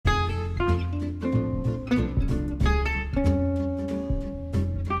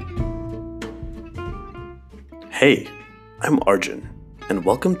Hey, I'm Arjun, and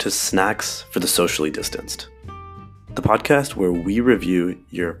welcome to Snacks for the Socially Distanced, the podcast where we review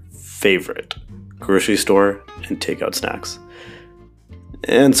your favorite grocery store and takeout snacks,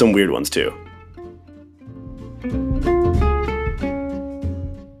 and some weird ones too.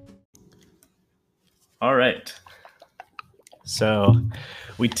 All right. So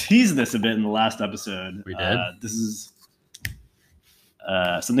we teased this a bit in the last episode. We did. This is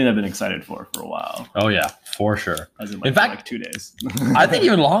something I've been excited for a while. Oh yeah, for sure. As in, In fact, like 2 days. I think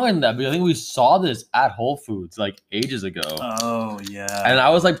even longer than that, because I think we saw this at Whole Foods like ages ago. Oh yeah. And I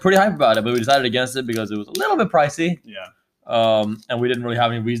was like pretty hyped about it, but we decided against it because it was a little bit pricey. Yeah. And we didn't really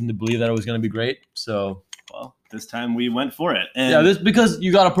have any reason to believe that it was going to be great. So, Well, this time we went for it. And yeah, this because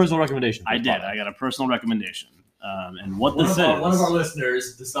you got a personal recommendation. I did. I got a personal recommendation. And what this is one of our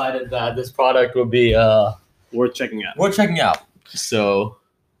listeners decided that this product would be worth checking out. worth checking out. So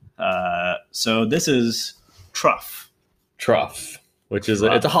this is Truff, which is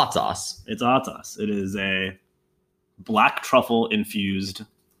it's a hot sauce. It's a hot sauce. It is a black truffle infused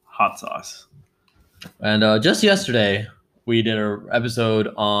hot sauce. And just yesterday, we did an episode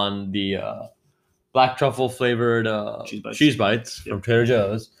on the black truffle flavored cheese bites from Trader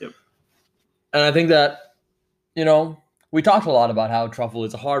Joe's. Yep. And I think that, we talked a lot about how truffle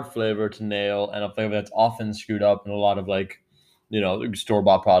is a hard flavor to nail and a flavor that's often screwed up in a lot of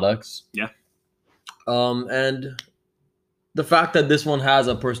store-bought products. Yeah. And the fact that this one has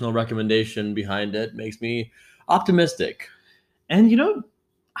a personal recommendation behind it makes me optimistic. And I don't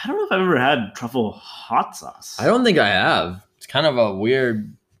know if I've ever had truffle hot sauce. I don't think I have. It's kind of a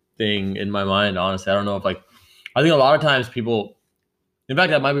weird thing in my mind, honestly. I don't know if I think a lot of times people, in fact,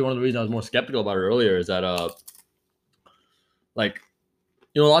 that might be one of the reasons I was more skeptical about it earlier, is that a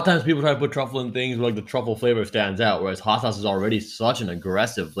lot of times people try to put truffle in things where the truffle flavor stands out, whereas hot sauce is already such an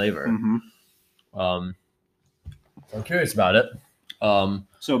aggressive flavor. Mm-hmm. I'm curious about it.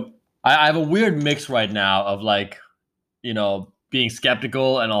 So I have a weird mix right now of being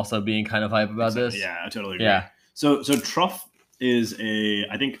skeptical and also being kind of hype about this. Yeah, I totally agree. Yeah. So Truff is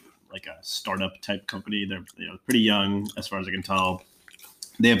I think a startup type company. They're pretty young as far as I can tell.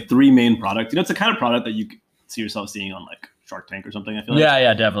 They have 3 main products. It's the kind of product that you could see yourself seeing on Shark Tank or something, I feel like.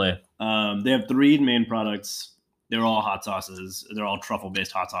 Yeah, definitely. They have 3 main products. They're all hot sauces. They're all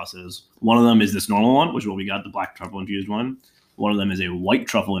truffle-based hot sauces. One of them is this normal one, which is what we got, the black truffle-infused one. One of them is a white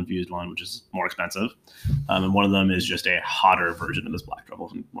truffle-infused one, which is more expensive. And one of them is just a hotter version of this black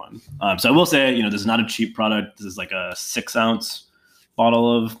truffle one. So I will say, this is not a cheap product. This is a 6-ounce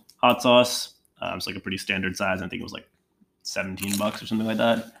bottle of hot sauce. It's a pretty standard size. I think it was $17 or something like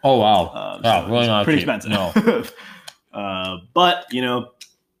that. Oh, wow. So really not pretty cheap. expensive. No. But,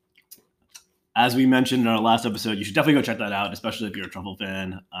 as we mentioned in our last episode, you should definitely go check that out, especially if you're a truffle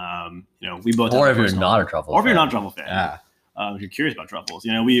fan. We both Or have if you're not a truffle or if fan. you're not a truffle fan. Yeah. If you're curious about truffles,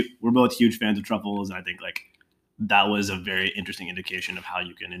 we're both huge fans of truffles, and I think that was a very interesting indication of how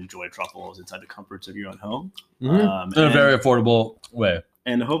you can enjoy truffles inside the comforts of your own home. Mm-hmm. In a very affordable way.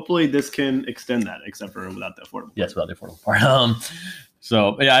 And hopefully this can extend that, except for without the affordable. Yes, without the affordable part.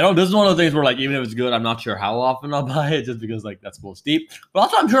 So yeah, this is one of the things where even if it's good, I'm not sure how often I'll buy it, just because that's a little steep. But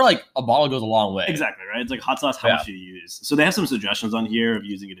also, I'm sure a bottle goes a long way. Exactly, right? It's hot sauce. How much do you use? So they have some suggestions on here of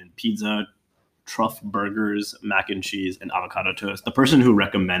using it in pizza, truff burgers, mac and cheese, and avocado toast. The person who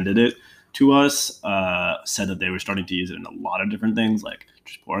recommended it to us said that they were starting to use it in a lot of different things,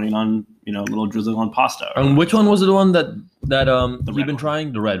 just pouring it on, a little drizzle on pasta. And which one was the one that you've been one.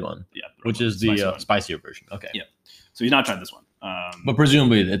 trying? The red one. Yeah, which is the spicier version. Okay. Yeah. So he's not tried this one. But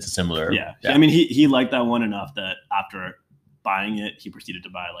presumably it's a similar. Yeah. I mean, he liked that one enough that after buying it, he proceeded to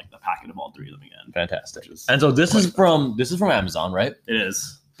buy the packet of all 3 of them again. Fantastic. And so this is from Amazon, right? It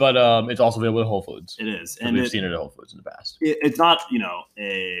is. But it's also available at Whole Foods. It is. And we've seen it at Whole Foods in the past. It's not,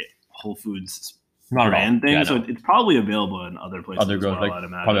 a Whole Foods not brand thing. Yeah, so it's probably available in other places as well, I'd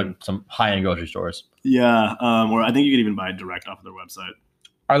imagine. Probably some high-end grocery stores. Yeah. Or I think you could even buy it direct off of their website.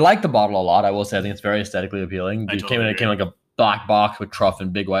 I like the bottle a lot. I will say I think it's very aesthetically appealing. It came in a black box with Truff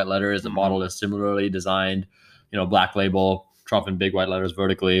in big white letters. The bottle is similarly designed, black label, Truff in big white letters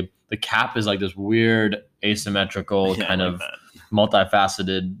vertically. The cap is this weird asymmetrical kind of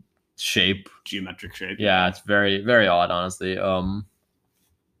multifaceted shape. Geometric shape. Yeah, it's very, very odd, honestly.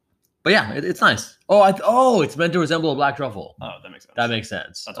 But yeah, it's nice. It's meant to resemble a black truffle. Oh, that makes sense. That makes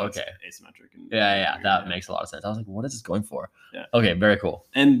sense. That's okay. Asymmetric. That makes a lot of sense. I was like, what is this going for? Yeah. Okay, very cool.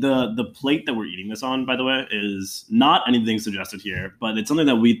 And the plate that we're eating this on, by the way, is not anything suggested here, but it's something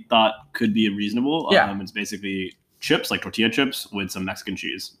that we thought could be reasonable. Yeah. It's basically chips, tortilla chips with some Mexican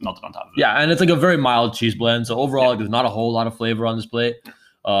cheese melted on top of it. Yeah, and it's a very mild cheese blend. So overall, there's not a whole lot of flavor on this plate.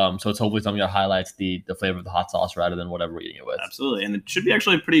 So it's hopefully something that highlights the flavor of the hot sauce rather than whatever we're eating it with. Absolutely. And it should be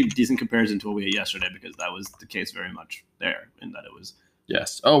actually a pretty decent comparison to what we ate yesterday, because that was the case very much there in that it was.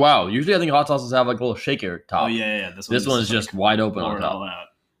 Yes. Oh, wow. Usually I think hot sauces have like a little shaker top. Oh, yeah. This one is just wide open on top. All out.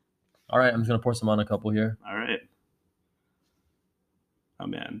 All right. I'm just going to pour some on a couple here. All right. Oh,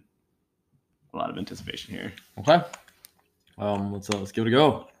 man. A lot of anticipation here. Okay. Let's give it a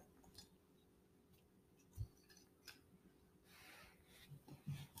go.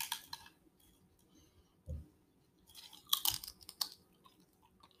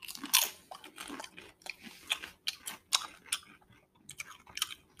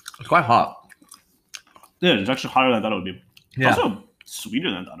 It's quite hot. Yeah, it's actually hotter than I thought it would be. Yeah. Also sweeter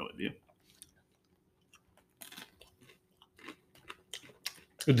than I thought it would be.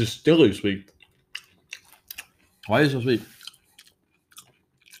 It's distilly sweet. Why is it so sweet?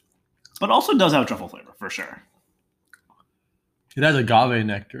 But also does have truffle flavor, for sure. It has agave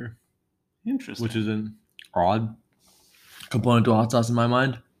nectar, Interesting. which is an odd component to a hot sauce in my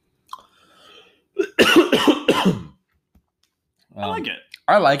mind. I like it.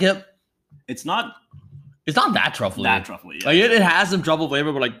 I like it. It's not that truffly. that truffly. Yeah. Like it has some truffle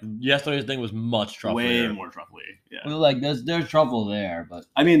flavor, but like yesterday's thing was much truffly. Way more truffly. Yeah. Well, like there's truffle there, but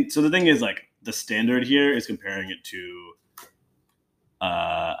I mean, so the thing is, like, the standard here is comparing it to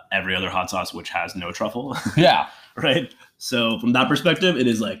every other hot sauce which has no truffle. yeah. Right? So from that perspective, it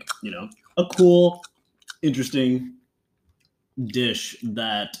is like, a cool, interesting dish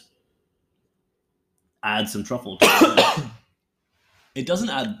that adds some truffle to it. It doesn't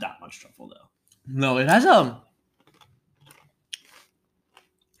add that much truffle, though. No, it has I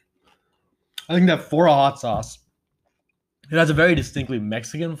think that for a hot sauce, it has a very distinctly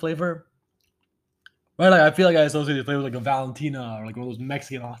Mexican flavor. Right? Like I feel like I associate the flavor with like a Valentina or like one of those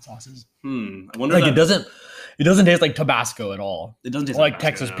Mexican hot sauces. I wonder Like if it doesn't taste like Tabasco at all. it doesn't taste Or like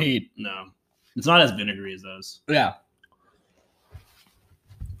Tabasco, Texas no. Pete. No. It's not as vinegary as those. Yeah.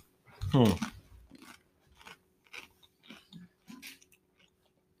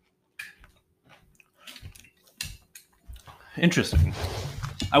 Interesting.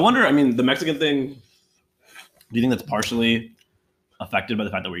 I wonder, the Mexican thing, do you think that's partially affected by the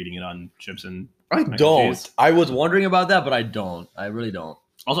fact that we're eating it on chips and I mac and don't. cheese? I was wondering about that, but I don't. I really don't.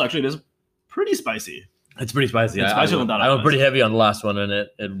 Also, actually, it is pretty spicy. It's pretty spicy. It's spicier than I thought it I went was. pretty heavy on the last one, and it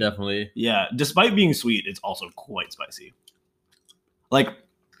definitely. Yeah, despite being sweet, it's also quite spicy. Like,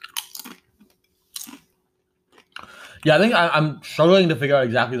 Yeah, I think I'm struggling to figure out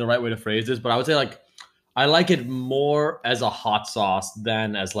exactly the right way to phrase this, but I would say like I like it more as a hot sauce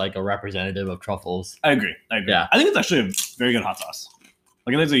than as like a representative of truffles. I agree. Yeah. I think it's actually a very good hot sauce.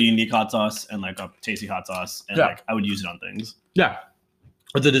 Like, I think it's a unique hot sauce and like a tasty hot sauce, and Yeah. like I would use it on things. Yeah,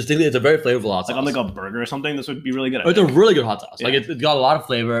 it's a very flavorful hot sauce. Like on like a burger or something, this would be really good. It's a really good hot sauce. Like Yeah. it's got a lot of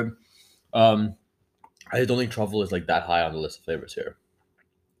flavor. I just don't think truffle is like that high on the list of flavors here.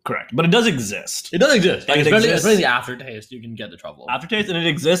 Correct, but it does exist. It does exist. Like It especially exists. the aftertaste, you can get the truffle. Aftertaste, and it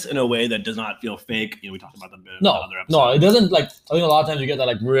exists in a way that does not feel fake. We talked about that in No, other episodes. no, it doesn't. Like I think a lot of times you get that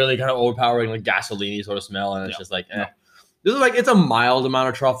like really kind of overpowering like gasoline sort of smell, and it's Yeah. just like, Yeah. This is like it's a mild amount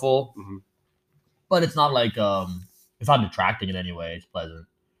of truffle, Mhm. but it's not like it's not detracting in any way. It's pleasant.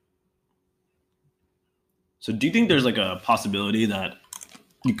 So do you think there's like a possibility that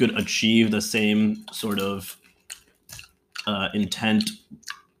you could achieve the same sort of intent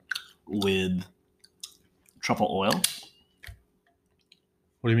with truffle oil?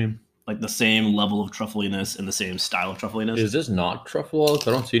 What do you mean? Like the same level of truffeliness and the same style of truffeliness? Is this not truffle oil?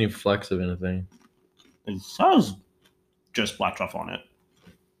 I don't see any flecks of anything. It says just black truffle on it.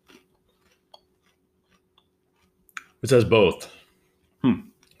 It says both.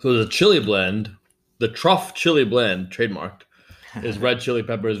 So the chili blend, the truff chili blend, trademarked, is red chili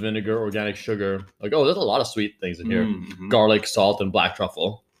peppers, vinegar, organic sugar. Like, oh, there's a lot of sweet things in here. Mhm. Garlic, salt, and black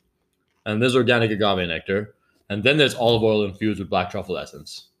truffle. And there's organic agave nectar. And then there's olive oil infused with black truffle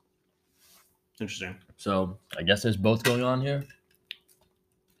essence. Interesting. So I guess there's both going on here.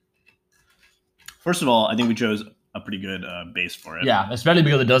 First of all, I think we chose a pretty good base for it. Yeah, especially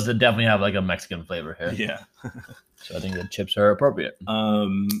because it does definitely have like a Mexican flavor here. Yeah. So I think the chips are appropriate.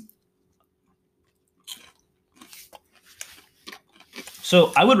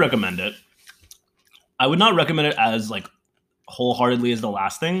 So I would recommend it. I would not recommend it as like wholeheartedly as the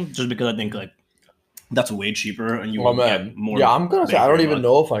last thing, just because I think like that's way cheaper and you will get more. Yeah, I'm gonna say bang I for don't your even buck.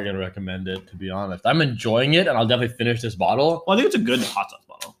 know if I can recommend it, to be honest. I'm enjoying it, and I'll definitely finish this bottle. Well, I think it's a good hot sauce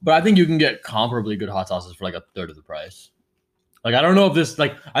bottle. But I think you can get comparably good hot sauces for like a third of the price. Like I don't know if this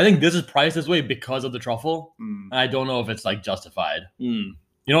like I think this is priced this way because of the truffle, and I don't know if it's like justified. Mm.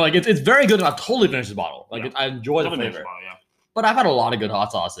 You know, like it's very good, and I'll totally finish this bottle. Like Yeah. I enjoy the Totally flavor. bottle, yeah. But I've had a lot of good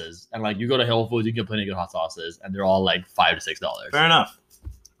hot sauces, and like you go to Whole Foods, you get plenty of good hot sauces, and they're all like $5 to $6. Fair enough.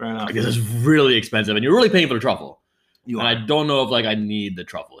 Fair enough. Like, it's really expensive, and you're really paying for the truffle. You and are. I don't know if like I need the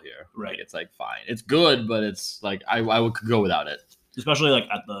truffle here. Right. Like, it's like fine, it's good, but it's like I would go without it. Especially like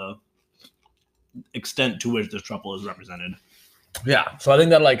at the extent to which this truffle is represented. Yeah. So I think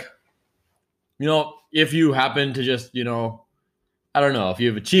that like, you know, if you happen to just, you know, I don't know, if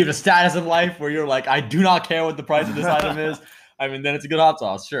you've achieved a status in life where you're like, I do not care what the price of this item is, I mean, then it's a good hot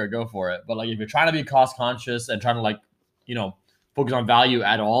sauce. Sure, go for it. But like, if you're trying to be cost conscious and trying to like, you know, focus on value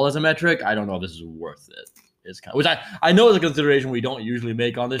at all as a metric, I don't know if this is worth it. It's kind of, which I know is a consideration we don't usually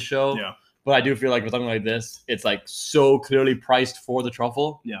make on this show. Yeah. But I do feel like with something like this, it's like so clearly priced for the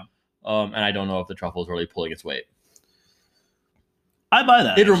truffle. Yeah. And I don't know if the truffle is really pulling its weight. I buy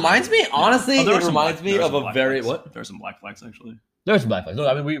that. It reminds me, honestly, Oh, it reminds me of a very, what? There's some black flags actually. There's some black flags. No,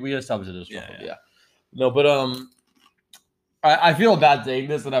 I mean, we established it as truffle. Yeah. Yeah. No, but I feel bad saying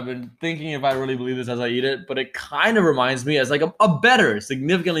this, and I've been thinking if I really believe this as I eat it, but it kind of reminds me as like a better,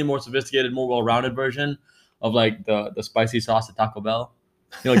 significantly more sophisticated, more well-rounded version of like the spicy sauce at Taco Bell.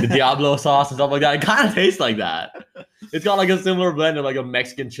 You know, like the Diablo sauce and stuff like that. It kind of tastes like that. It's got like a similar blend of like a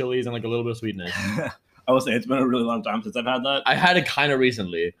Mexican chilies and like a little bit of sweetness. I will say it's been a really long time since I've had that. I had it kind of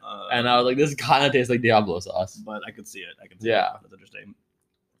recently, and I was like, this kind of tastes like Diablo sauce. But I could see it. It. That's interesting.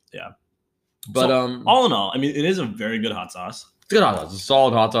 Yeah. But so, all in all, I mean, it is a very good hot sauce. It's a good hot sauce. It's a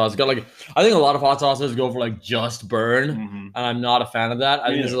solid hot sauce. It's got like, I think a lot of hot sauces go for like just burn, and I'm not a fan of that. I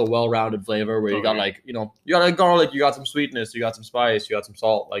think this is a well-rounded flavor where you got like, you know, you got like garlic, you got some sweetness, you got some spice, you got some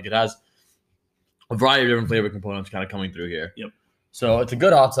salt. Like it has a variety of different flavor components kind of coming through here. Yep. So it's a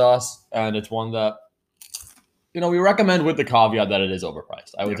good hot sauce, and it's one that, you know, we recommend with the caveat that it is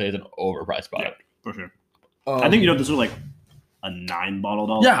overpriced. I would say it's an overpriced product. Yeah, for sure. I think, you know, this was like a $9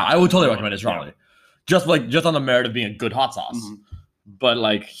 bottle. Yeah, I would totally recommend it strongly. Yeah. Just on the merit of being a good hot sauce. But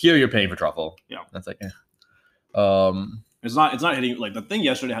like here you're paying for truffle. Yeah. That's like it's not hitting, like the thing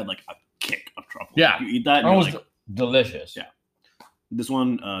yesterday had like a kick of truffle. Yeah. You eat that and it was like, delicious. Yeah. This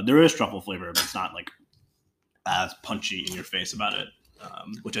one, there is truffle flavor, but it's not like as punchy in your face about it.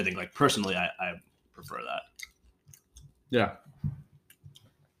 Which I think, like, personally I prefer that. Yeah.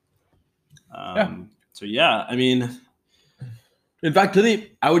 So yeah, I mean, in fact,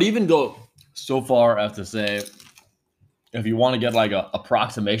 I would even go so far as to say, if you want to get like a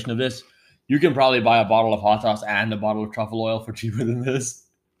approximation of this, you can probably buy a bottle of hot sauce and a bottle of truffle oil for cheaper than this.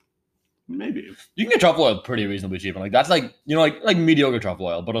 Maybe you can get truffle oil pretty reasonably cheap, and like that's like, you know, like mediocre truffle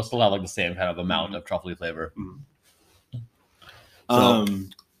oil, but it'll still have like the same kind of amount of truffly flavor.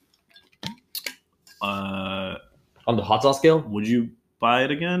 On the hot sauce scale, would you buy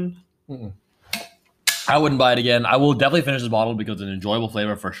it again? I wouldn't buy it again. I will definitely finish this bottle because it's an enjoyable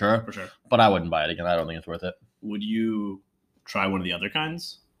flavor for sure. For sure. But I wouldn't buy it again. I don't think it's worth it. Would you try one of the other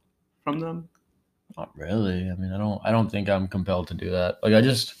kinds from them? Not really. I mean, I don't think I'm compelled to do that. Like I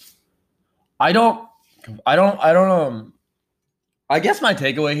guess my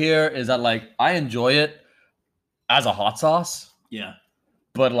takeaway here is that like I enjoy it as a hot sauce. Yeah.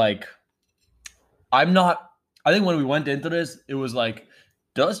 But like I think when we went into this, it was like,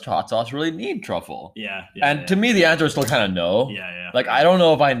 does hot sauce really need truffle? Yeah. And to me, the answer is still kind of no. Yeah. Like, I don't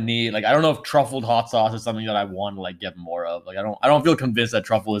know if I don't know if truffled hot sauce is something that I want to like get more of. Like, I don't feel convinced that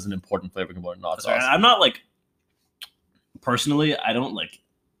truffle is an important flavor component in hot sauce. I'm not like, personally, I don't like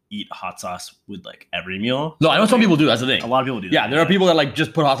eat hot sauce with like every meal. No, I know some people do. That's the thing. A lot of people do. Yeah, there are people that like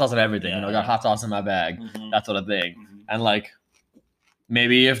just put hot sauce in everything. Yeah. You know, I got hot sauce in my bag, that sort of thing. And like,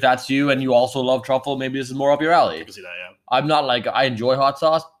 maybe if that's you and you also love truffle, maybe this is more up your alley. I can see that, yeah. I'm not like, I enjoy hot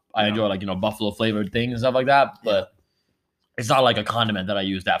sauce. I enjoy like, you know, buffalo flavored things and stuff like that, but it's not like a condiment that I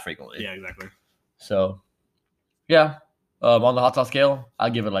use that frequently. Yeah, exactly. So, yeah, on the hot sauce scale, I'll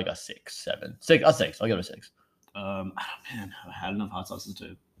give it like a 6. I'll give it a 6. Man, I've had enough hot sauces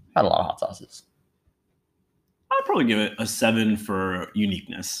too. Had a lot of hot sauces. I'd probably give it a 7 for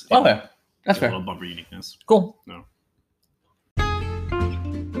uniqueness. Okay, that's fair. A little bumper uniqueness. Cool. No.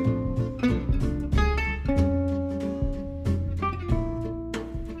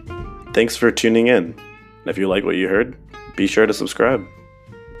 Thanks for tuning in. And if you like what you heard, be sure to subscribe.